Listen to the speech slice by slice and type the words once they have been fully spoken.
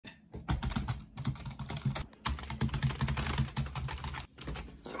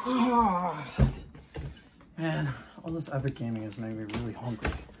Man, all this epic gaming is making me really hungry.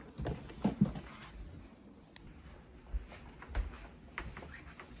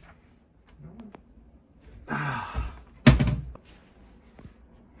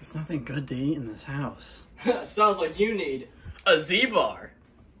 There's nothing good to eat in this house. Sounds like you need a Z-Bar.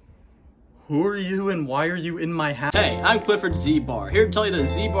 Who are you and why are you in my house? Hey, I'm Clifford Z-Bar, here to tell you that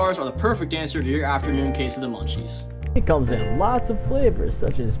Z-Bars are the perfect answer to your afternoon case of the munchies. It comes in lots of flavors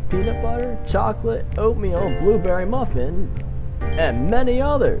such as peanut butter, chocolate, oatmeal, blueberry muffin, and many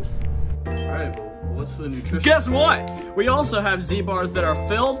others. Alright, well, what's the nutrition? Guess what? We also have Z-Bars that are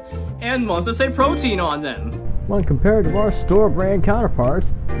filled and ones that say protein on them. When compared to our store brand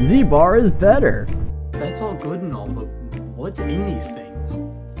counterparts, Z-Bar is better. That's all good and all, but what's in these things?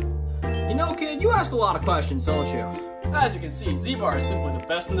 You know, kid, you ask a lot of questions, don't you? As you can see, Z-Bar is simply the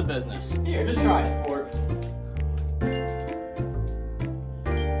best in the business. Here, just try it, sport.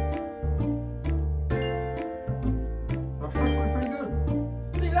 Pretty good.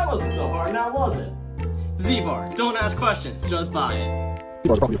 See, that wasn't so hard, now was it? Z-Bar, don't ask questions, just buy it.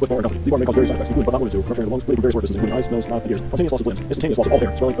 Z-Bar is property of Cliff Bar & Company. Z-Bar may cause various side effects, including but not limited to frustrating the lungs, bleeding various organs, including eyes, nose, mouth, and ears, spontaneous loss of limbs, instantaneous loss of all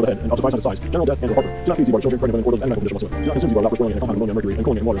hair, swelling of the head, and up to 5 cents size, general death and or heartburn. Do not feed Z-Bar to children, pregnant women, or those and medical conditions whatsoever. Do not consume Z-Bar without first boiling in a compound of ammonia, mercury, and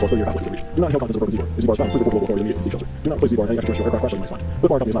cooling it in water until 30-year half-life is reached. Do not inhale contents of broken Z-Bar. If Z-Bar is found, please report to local authority immediately in Z-Shelter. Do not place Z-Bar in any extraterrestrial aircraft crash that you might find. Cliff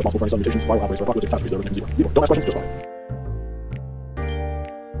Bar & Company is not responsible for any sudden mutations, viral outbreaks, or apocalyptic catastrophes that are related to Z-Bar. Z-Bar, don't ask questions, just buy.